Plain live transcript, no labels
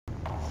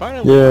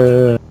Finally.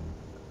 Yeah.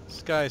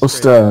 Skyscraper.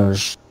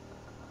 Stars.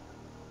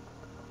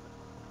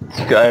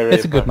 Skyscraper.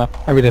 It's a good map.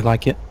 I really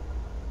like it.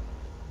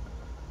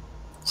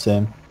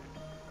 Same.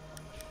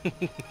 I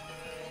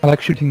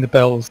like shooting the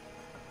bells.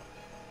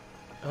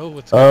 Oh,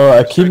 what's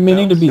I keep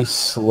meaning to be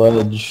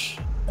Sledge.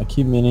 I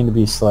keep meaning to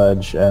be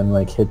Sledge and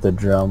like hit the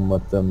drum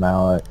with the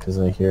mallet because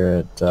I hear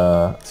it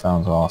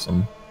sounds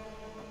awesome.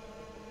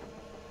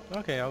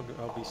 Okay, I'll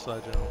be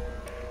Sledge.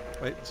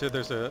 Wait, so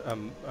there's a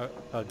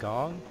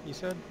gong, you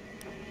said?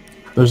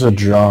 There's a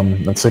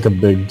drum. That's like a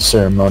big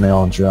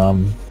ceremonial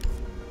drum.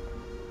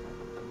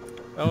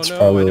 Oh It's no, I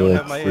probably don't like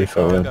have my 3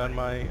 foot. ACOG on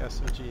my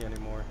SMG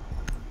anymore.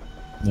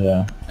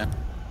 Yeah.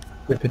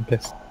 Rip and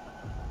piss.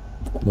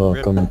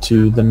 Welcome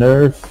to the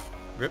nerf.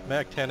 Rip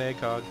Mac 10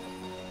 ACOG.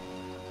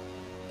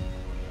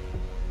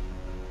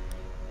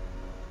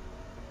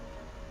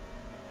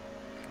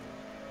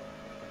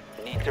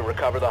 Need to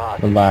recover the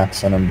hostage.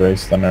 Relax and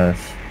embrace the nerf.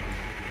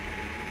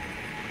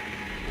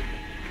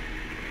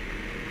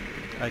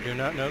 I do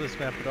not know this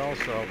map at all,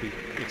 so I'll be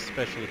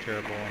especially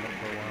terrible on it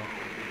for a while.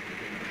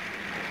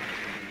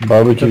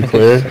 Barbecue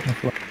clear?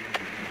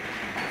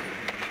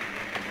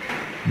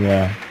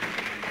 Yeah.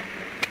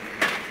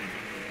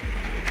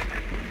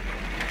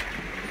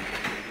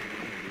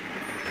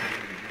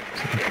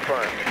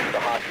 Confirmed. The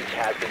hostage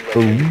has been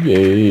Oh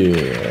located.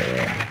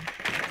 yeah.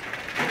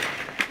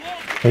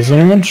 Has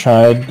anyone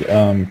tried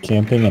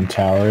camping in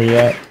tower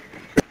yet?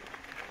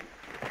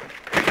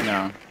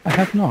 No. I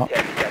have not.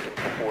 10 seconds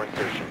before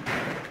insertion.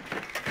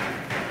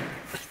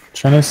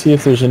 Trying to see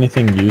if there's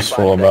anything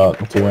useful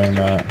about doing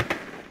that.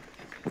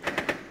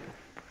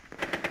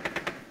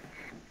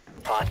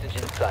 Hostage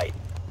in sight.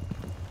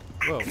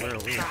 Whoa, where are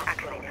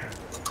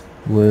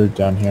we? We're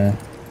down here.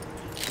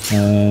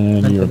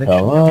 And you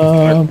rappel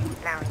up.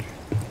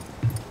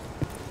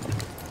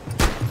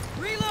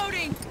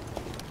 Reloading.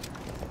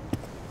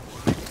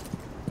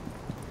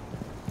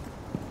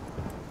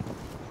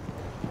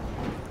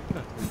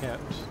 Huh, we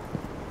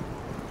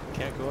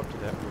can't go up to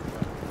that roof.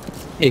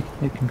 It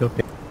can go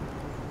big.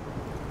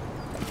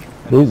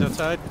 And he's Ooh.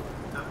 outside?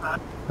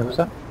 What was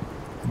that?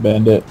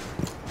 Bandit.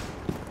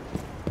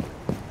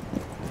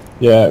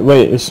 Yeah,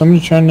 wait, is somebody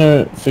trying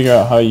to figure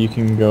out how you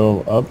can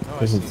go up?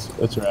 Because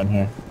it's around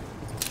here.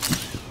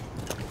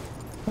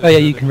 Oh yeah,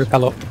 you can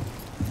rappel up.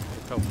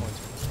 Repel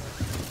points.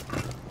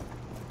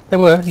 There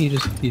were, you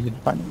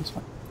didn't find them, it's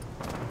fine.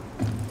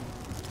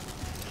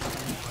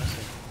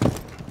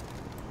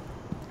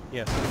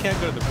 Yes, we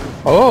can't go to the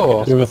roof.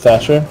 Oh! You have a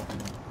Thatcher?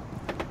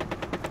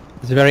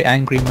 There's a very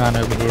angry man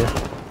over here.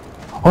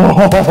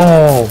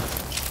 Oh!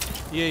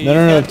 Yeah, No,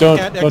 no, you don't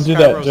can't do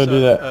that, X-Kairos don't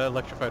do that.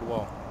 Electrified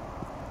wall.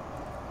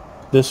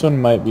 This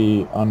one might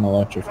be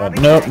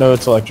unelectrified. Nope, no,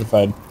 it's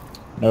electrified.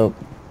 Nope.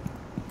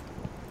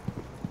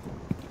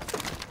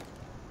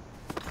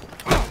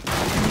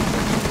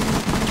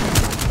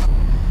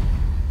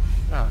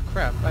 Ah,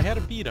 crap. I had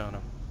a bead on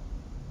him.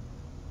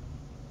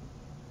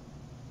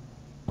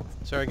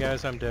 Sorry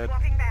guys, I'm dead.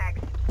 I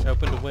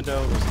opened the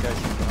window, there's guys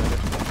behind it.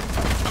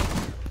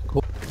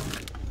 Cool.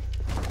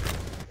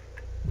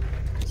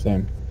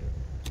 Same.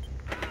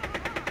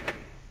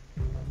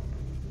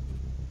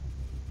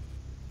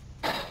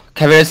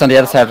 Kevin is on the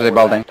other side of the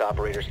building. Last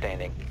operator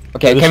standing.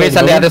 Okay, Other Kevin side is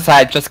of on the the other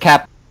side, just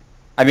cap.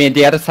 I mean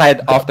the other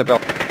side of the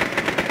building.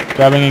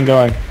 Grabbing and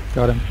going.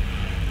 Got him.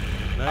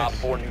 Op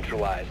Nice. 4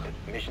 neutralized.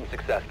 Mission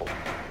successful.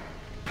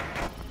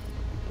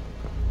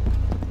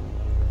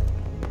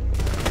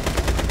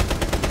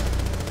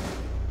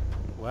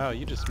 Wow,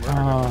 you just murdered him.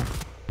 Ah,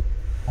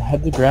 I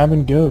had to grab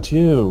and go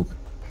too.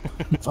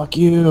 Fuck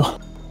you.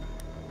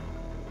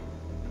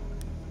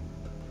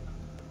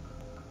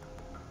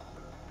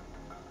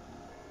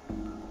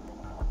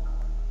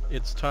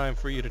 It's time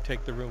for you to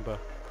take the Roomba.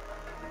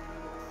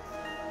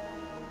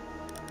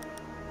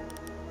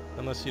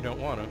 Unless you don't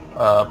want to.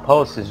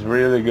 Pulse is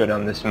really good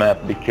on this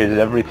map because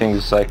everything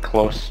is like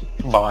close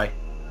by.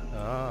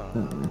 Ah.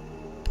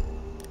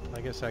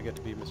 I guess I get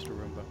to be Mr.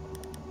 Roomba.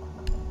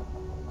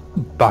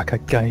 Baka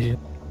guys.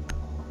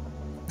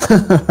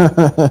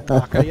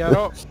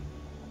 Akayaro!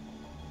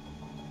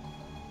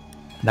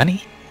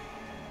 Nani?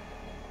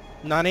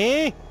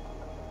 Nani? I'm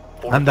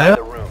Fortify there.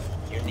 the room.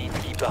 You need to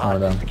keep the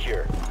Hold hostage on.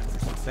 secure.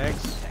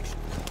 Thanks.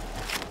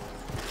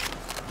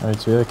 Alright,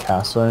 do we have a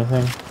castle or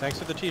anything? Thanks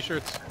for the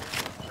t-shirts.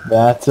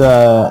 That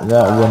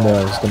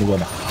window is gonna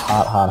get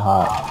hot, hot,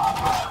 hot.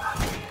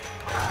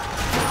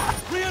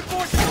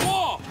 Reinforcing the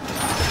wall.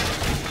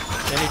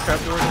 Any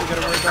trapdoors we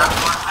gotta worry about?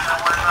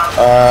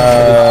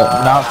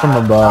 Not from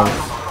above.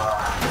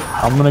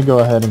 I'm gonna go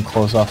ahead and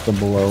close off the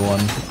below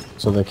one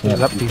so they can't.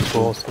 There's up these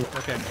walls.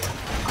 Okay.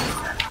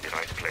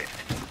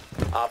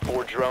 Op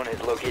 4 drone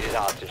has located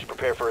hostage.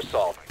 Prepare for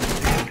assault.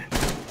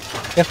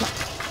 Yes.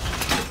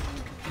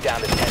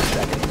 Down to 10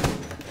 seconds.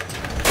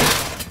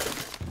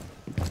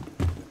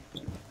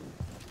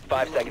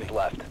 5 seconds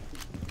left.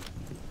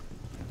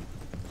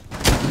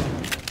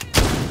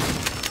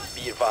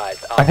 Be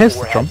advised, I Op hear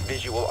 4 has some.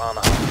 visual on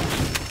the hostage.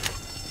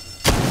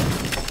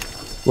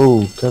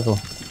 Whoa, careful.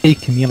 Hey,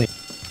 chameleon.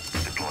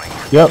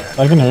 Yep,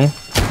 I can hear you.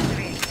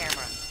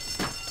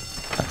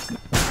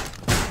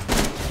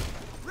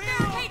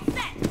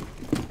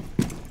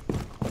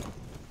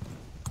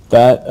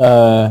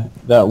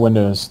 That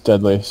window is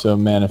deadly, so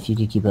man, if you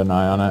could keep an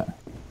eye on it.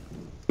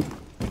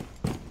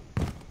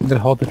 I'm gonna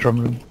hold the drum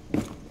room.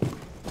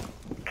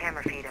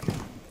 Camera feed him.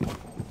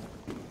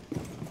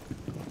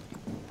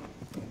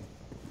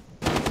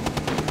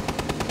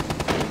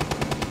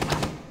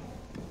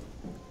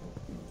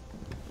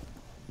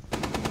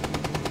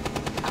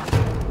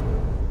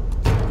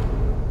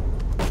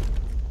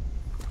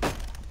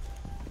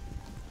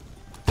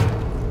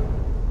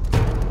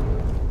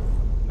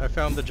 I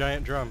found the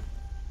giant drum.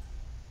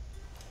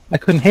 I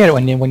couldn't hear it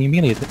when you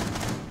muted it.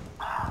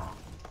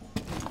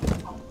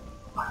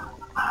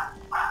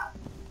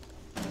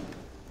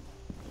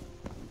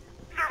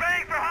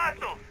 Surveying for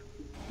hostiles.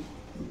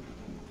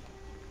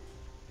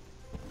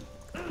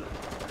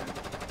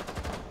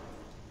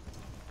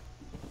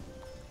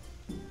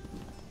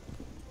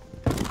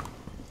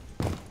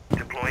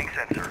 Deploying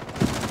sensor.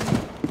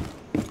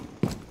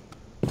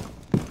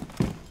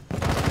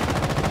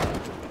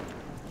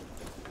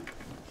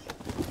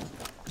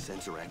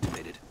 Sensor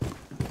activated.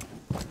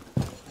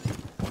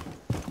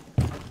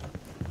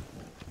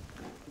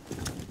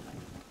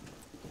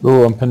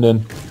 Ooh, I'm pinned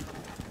in.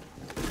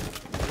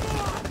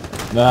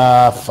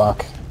 Ah,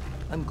 fuck.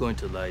 I'm going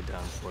to lie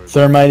down for a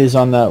Thermite is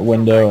on that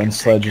window and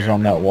Sledge is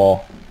on that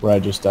wall where I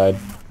just died.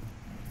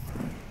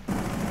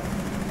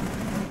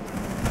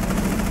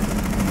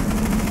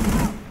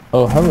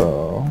 Oh,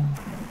 hello.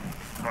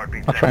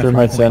 I'll try and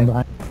Thermite's find in.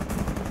 behind.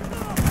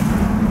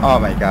 Oh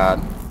my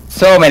god.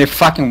 So many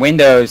fucking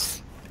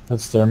windows.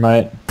 That's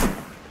Thermite.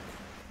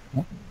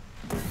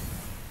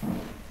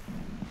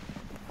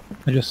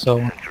 I just saw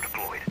one. Sensor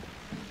deployed.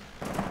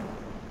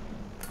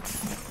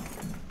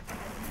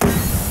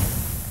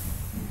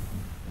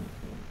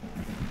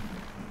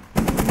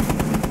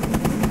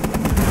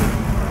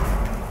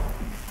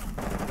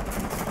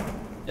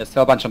 There's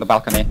still a bunch on the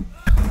balcony.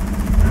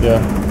 Yeah.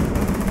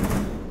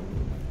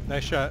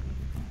 Nice shot.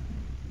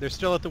 They're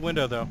still at the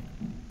window though.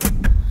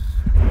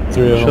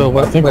 Three of Sure, them.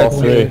 I think all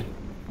three.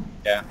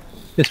 Yeah.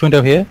 This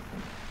window here?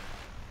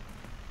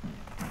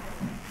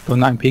 The one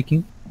that I'm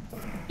peeking?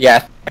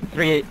 Yeah.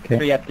 Three at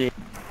the...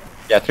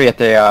 Yeah, three at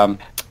the,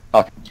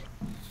 balcony.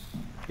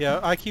 Yeah,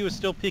 IQ is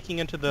still peeking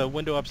into the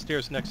window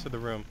upstairs next to the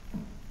room.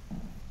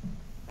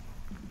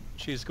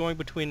 She's going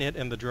between it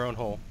and the drone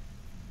hole.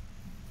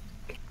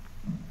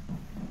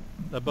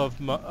 Above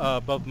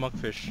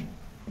Monkfish.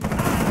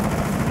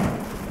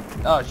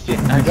 Oh shit,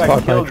 I got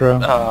Spot killed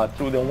drone.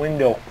 through the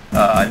window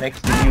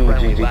next to you,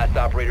 friendly GG. last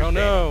operator Oh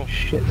standing. no!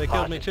 Shit. They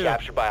killed me Hostage too.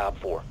 captured by Op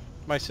 4.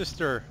 My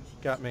sister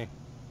got me.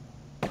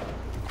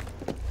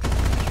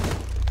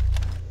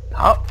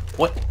 How?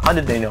 What? How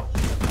did they know?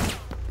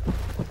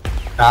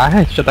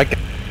 Ah, shut that guy.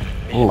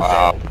 Mission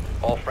Wow. failed.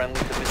 All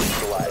friendlies have been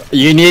neutralized.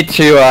 You need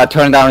to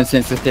turn down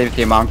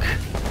sensitivity, Monk.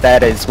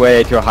 That is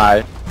way too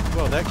high.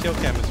 Whoa, that kill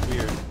cam is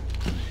weird.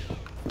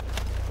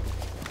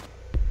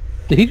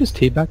 Did he just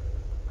teabag?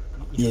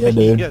 Yeah,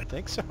 dude. Yeah, I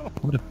think so.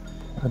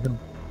 I don't-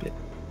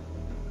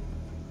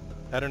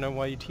 I don't know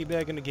why you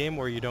teabag in a game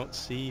where you don't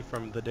see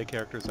from the dead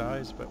character's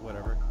eyes, but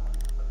whatever.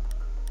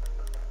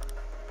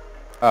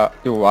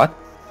 Do what?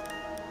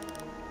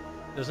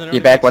 Doesn't it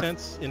Teabag make what?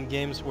 sense in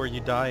games where you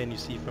die and you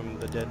see from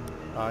the dead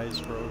eyes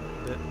for a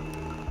bit?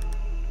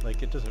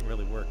 Like, it doesn't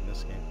really work in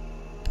this game.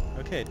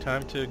 Okay,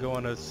 time to go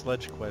on a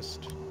sledge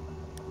quest.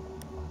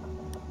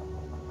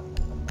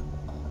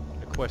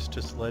 A quest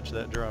to sledge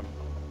that drum.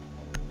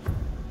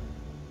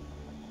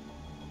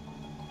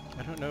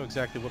 I don't know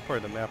exactly what part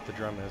of the map the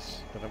drum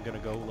is, but I'm gonna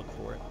go look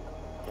for it.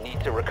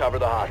 Need to recover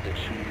the hostage.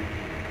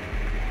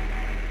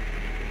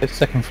 It's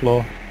second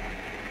floor.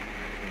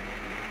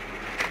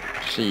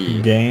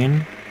 She...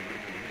 Gain.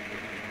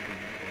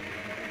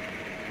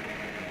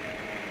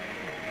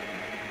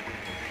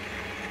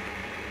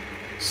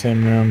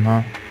 Same room,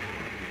 huh?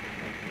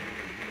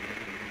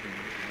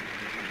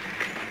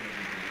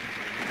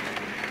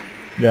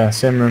 Yeah,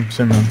 same room,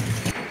 same room.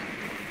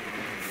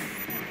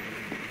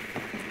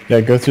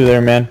 Yeah, go through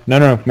there, man.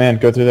 No, man,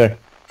 go through there.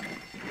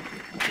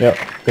 Yep,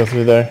 go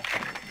through there.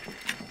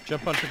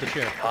 Jump onto the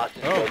chair.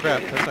 Hostage Oh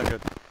crap, located. that's not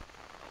good.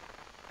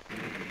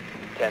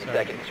 10 Sorry.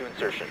 seconds to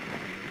insertion.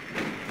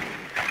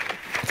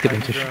 Let's get him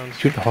Hide to the drones.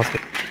 shoot the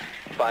hostage.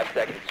 5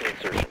 seconds to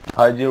insertion.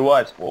 Hide your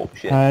wives. Oh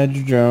shit. Hide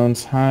your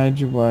drones, hide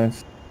your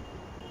wife.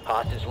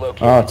 Hostage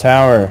located. Oh,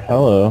 tower,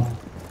 hello.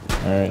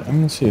 Alright, I'm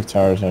gonna see if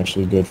tower's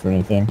actually good for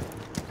anything.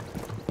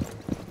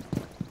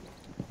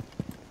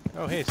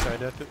 Oh hey, side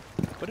death.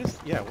 What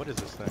is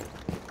this thing?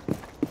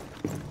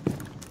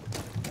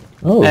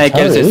 Oh, It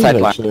tower gives you is sight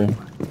line. actually.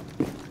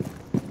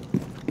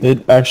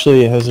 It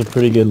actually has a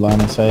pretty good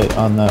line of sight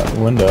on that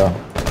window.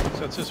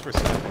 So it's just for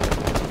snapping.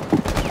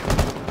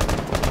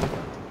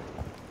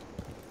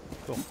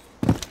 Cool.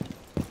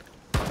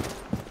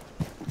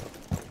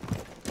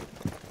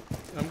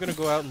 I'm gonna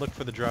go out and look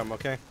for the drum,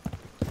 okay?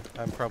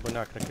 I'm probably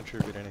not gonna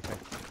contribute anything.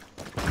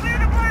 Clear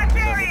the blast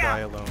 'Cause I will area. die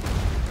alone.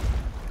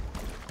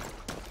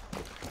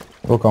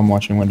 Look, I'm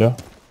watching window.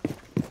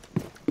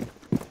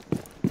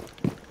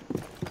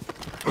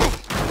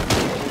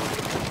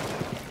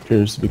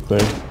 Appears to be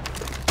clear.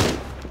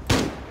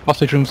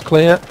 Hostage room's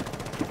clear.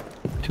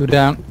 2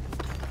 down.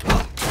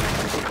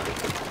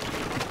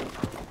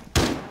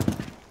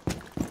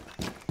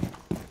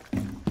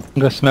 I'm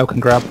gonna smoke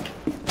and grab.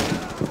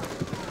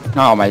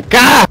 Oh my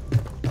god!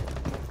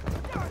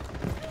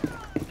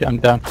 Yeah, I'm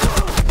down.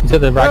 He's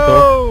at the right door.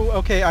 Oh,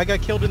 okay, I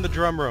got killed in the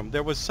drum room.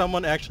 There was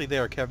someone actually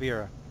there,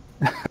 Caviera.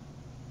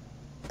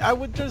 I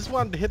would just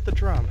wanted to hit the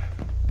drum.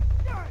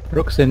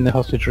 Rook's in the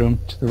hostage room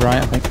to the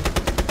right, I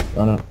think.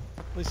 Oh no.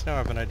 At least now I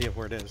have an idea of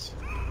where it is.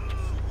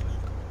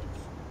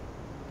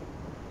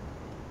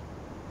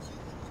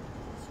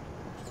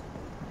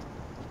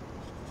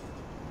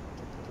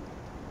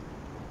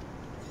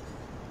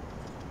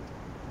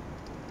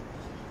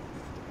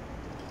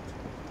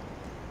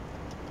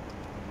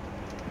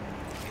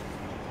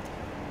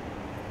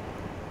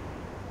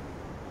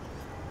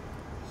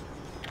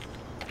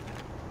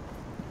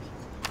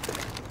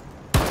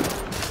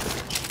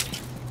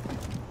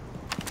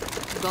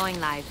 Going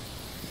live.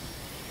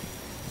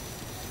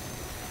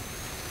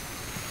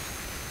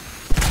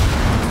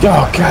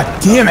 Oh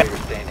god damn it!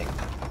 Standing.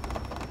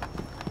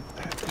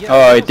 Yeah, Oh,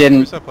 it almost didn't-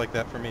 goes up like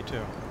that for me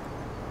too.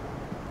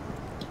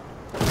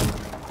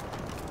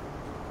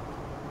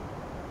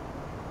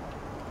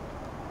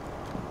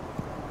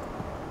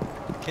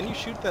 Can you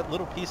shoot that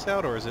little piece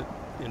out, or is it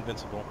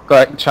invincible? Go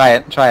ahead, try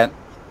it, try it.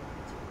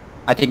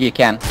 I think you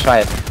can, try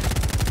it.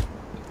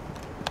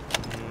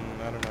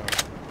 I don't know.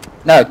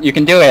 No, you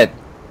can do it.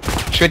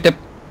 Shoot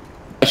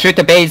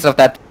the base of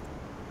that.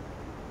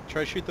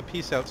 Try shoot the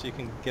piece out so you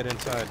can get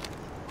inside.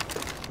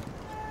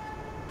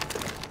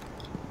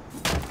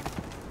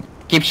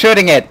 Keep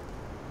shooting it.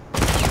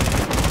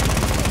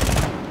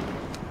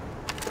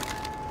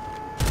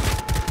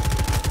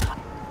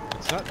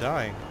 It's not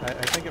dying. I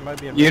think it might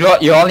be. You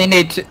don't. You only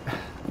need to.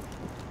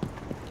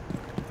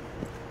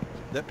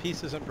 That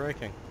piece isn't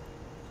breaking.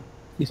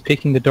 He's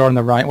peeking the door on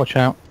the right, watch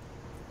out.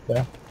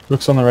 Yeah.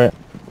 Rook's on the right.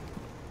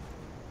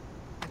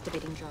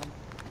 Activating drone.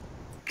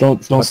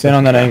 Don't stand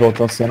on that angle.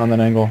 Don't stand on that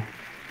angle.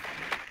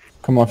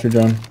 Come off your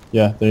drone.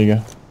 Yeah, there you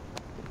go.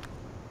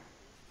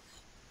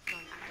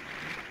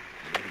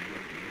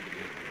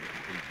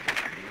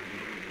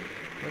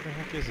 Where the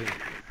heck is he?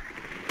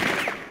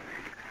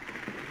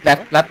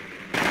 Left, left.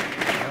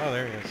 Oh,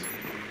 there he is.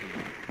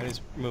 And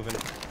he's moving.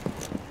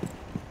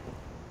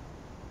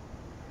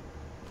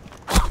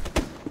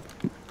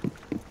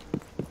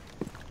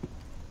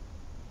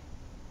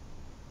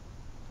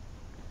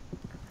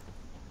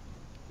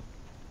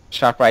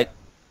 Sharp right.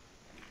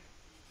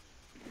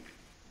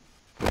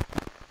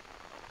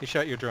 He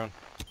shot your drone.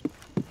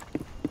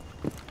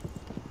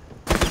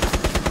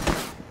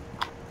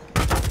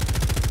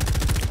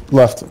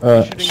 Left.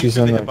 Shooting She's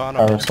you in through the the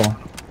bottom. power saw.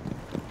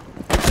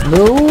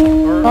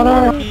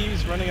 No! Or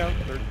he's running out.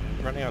 Or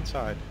running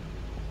outside.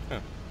 Huh.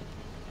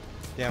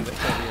 Damn that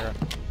Caviera.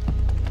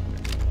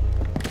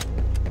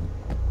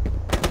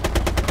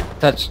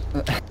 Touch.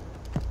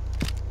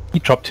 He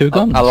dropped 2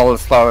 guns. A little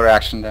slower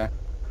reaction there.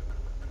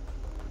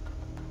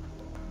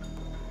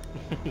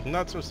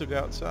 Not supposed to go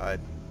outside.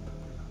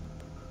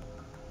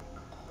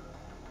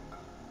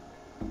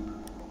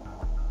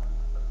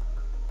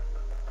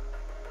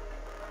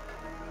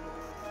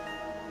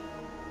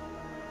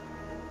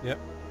 Yep.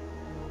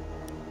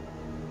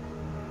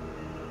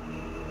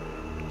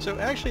 So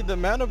actually the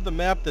amount of the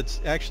map that's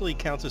actually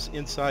counts as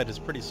inside is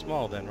pretty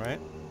small then, right?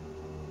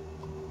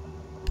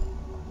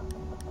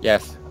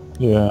 Yes.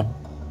 Yeah.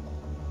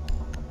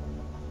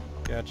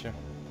 Gotcha.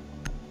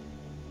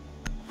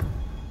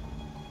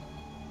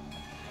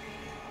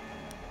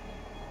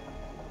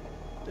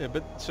 Yeah,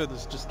 but so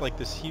there's just like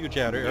this huge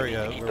outer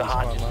area Keep where the we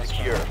spawned hostage last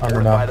secure. time. I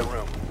don't Verify know. the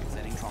room.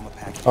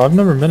 Oh, I've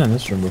never been in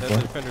this room That before.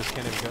 the defenders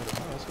can't even go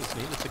to. Oh, this is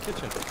neat. It's a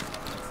kitchen.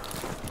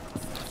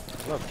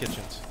 Love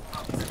kitchens.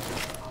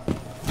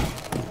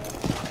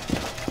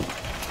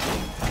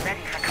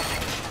 Ready for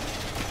company.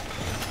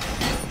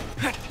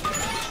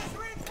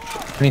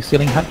 Any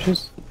ceiling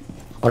hatches?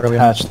 Or are we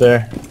on? Hatch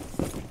there.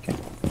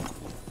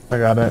 I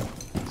got it.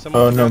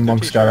 Someone Oh no, forgot their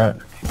Monk's t-shirt. got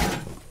it.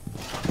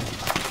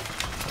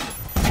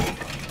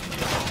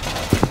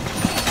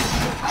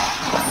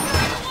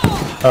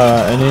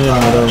 I need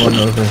another one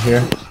over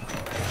here. Get in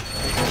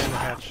the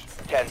hatch.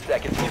 10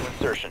 seconds to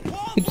insertion.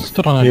 He just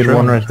stood on a Need drone.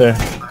 one right there.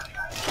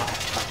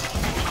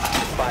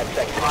 5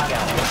 seconds to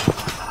count.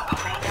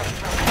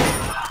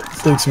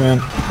 Thanks, man.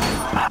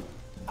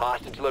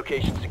 Hostage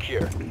location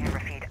secure. Camera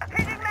feed. A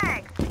pitching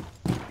mag.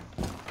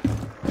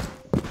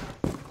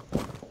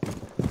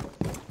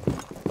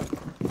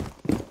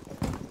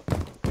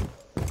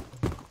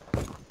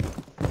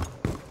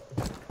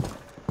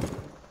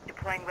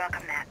 Deploying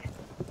welcome mat.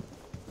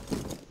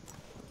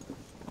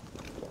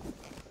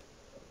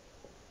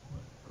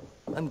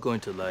 I'm going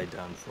to lie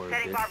down for a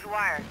Setting bit. barbed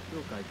wire.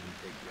 Look, I can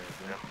take care of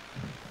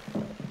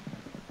them.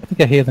 I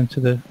think I hear them to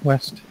the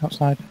west,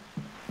 outside.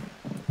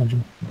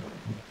 Imagine.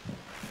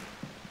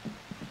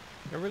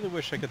 I really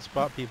wish I could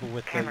spot people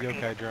with the Camera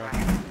yokai feed. drone.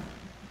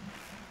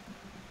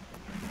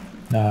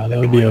 Nah, that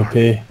would be OP.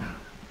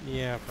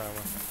 Yeah,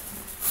 probably.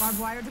 Barbed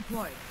wire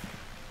deployed.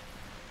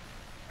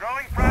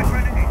 Throwing frag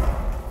grenade.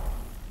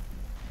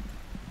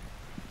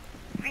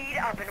 Feed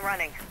up and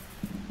running.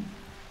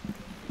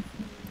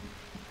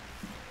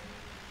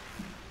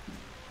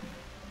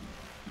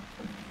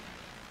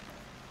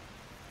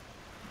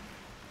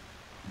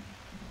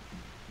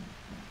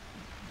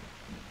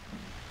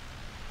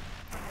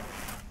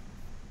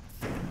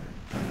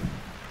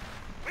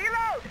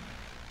 Reload!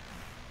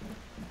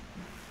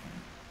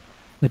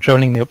 They're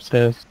droning the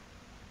upstairs.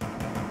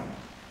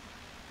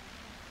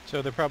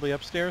 So they're probably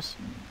upstairs?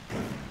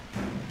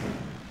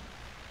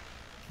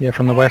 Yeah,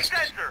 from the west.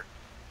 Sensor.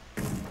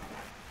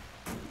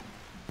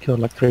 Killed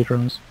like 3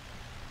 drones.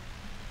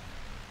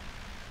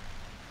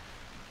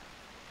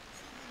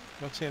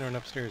 Not seeing anyone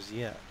upstairs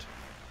yet.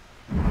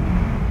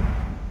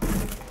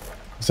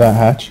 Is that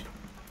hatch?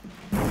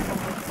 I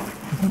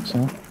think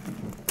so.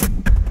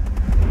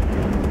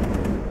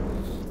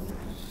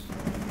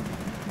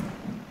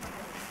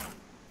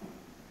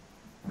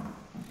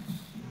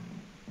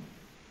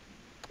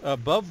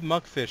 Above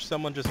Muckfish,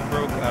 someone just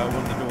broke one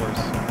of the doors.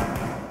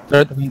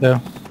 They're at the window.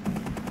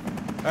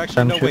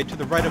 Actually, no, Shoot. wait, to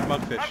the right of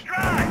Muckfish. I'm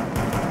dry!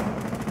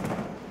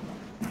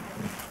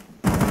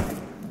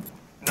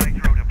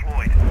 Nitro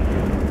deployed.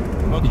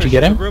 Muckfish, Did you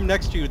get him? The room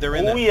next to you, they're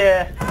in Oh there.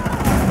 yeah.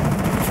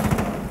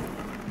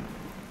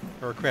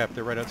 Or crap,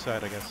 they're right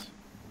outside, I guess.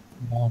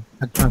 No.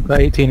 I've got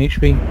 18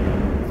 HP.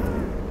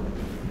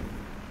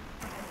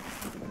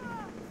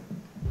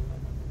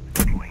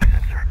 Deploying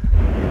sensor.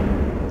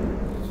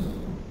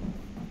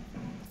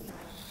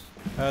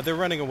 They're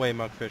running away,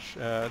 Muckfish.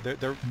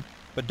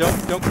 But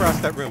don't cross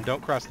that room.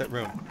 Don't cross that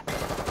room.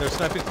 They're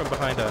sniping from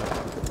behind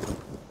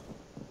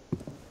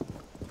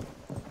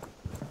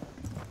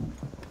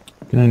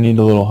Gonna need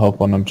a little help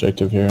on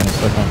objective here in a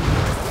second.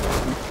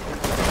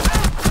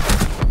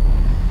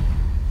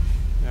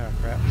 Oh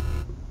crap.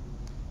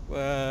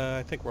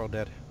 I think we're all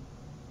dead.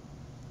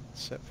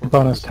 Except for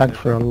Bonus tagged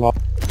for a lot.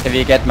 If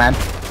you get man.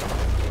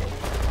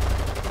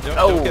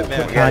 Don't get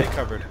mad. okay. Get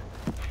covered.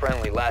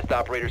 Friendly, last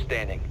operator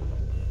standing.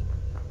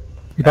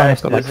 You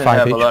bonus got like Doesn't 5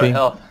 have a lot of HP.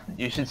 health.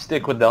 You should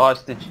stick with the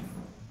hostage.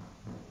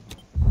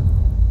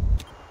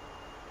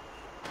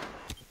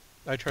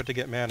 I tried to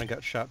get man and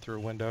got shot through a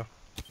window.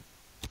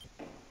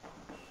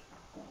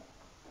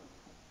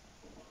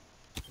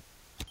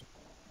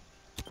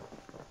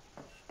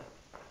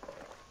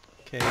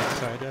 Okay,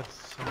 side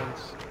death. Someone's...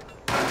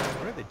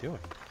 What are they doing?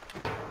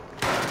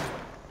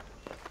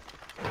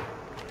 I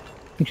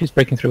think she's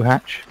breaking through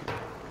hatch.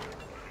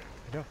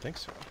 I don't think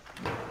so.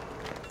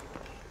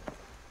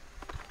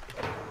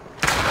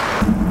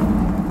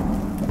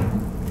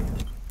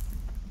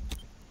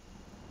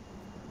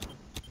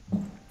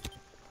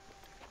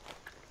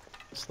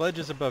 Sledge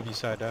is above you,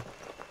 Sida.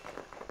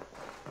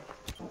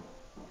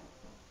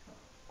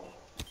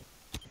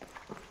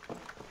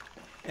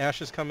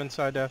 Ash is coming,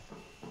 Sida.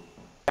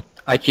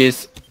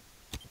 IQ's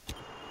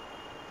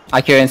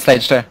IQ and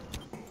Sledge there.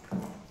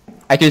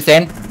 IQ's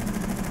in.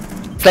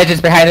 Sledge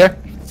is behind her.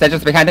 Sledge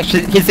is behind her.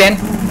 He's in.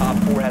 Op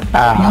 4 has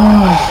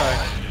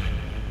Sorry.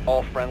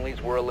 all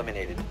friendlies were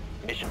eliminated.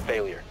 Mission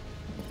failure.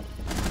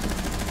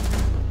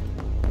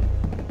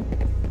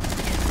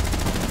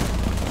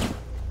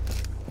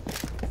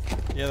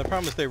 Yeah, the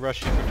problem is they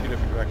rush you from 2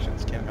 different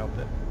directions. Can't help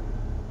it.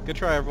 Good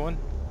try, everyone.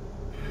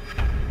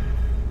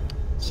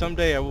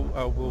 Someday I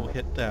will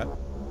hit that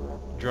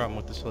drum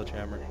with the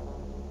sledgehammer.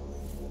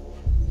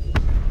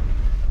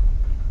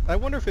 I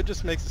wonder if it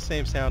just makes the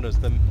same sound as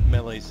the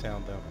melee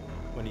sound, though,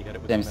 when you hit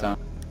it with Same the melee.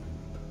 sound.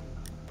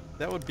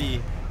 That would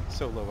be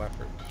so low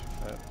effort.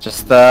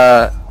 Just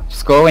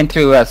go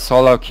into a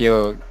solo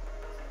queue.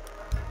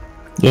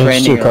 Yeah,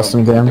 just do a room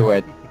custom to game. do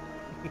it.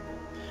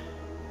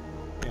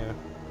 Yeah.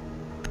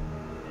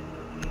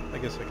 I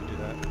guess I can do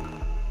that.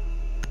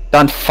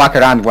 Don't fuck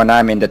around when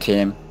I'm in the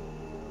team,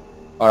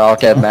 or I'll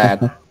get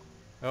mad.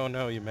 Oh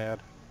no, you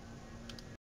mad.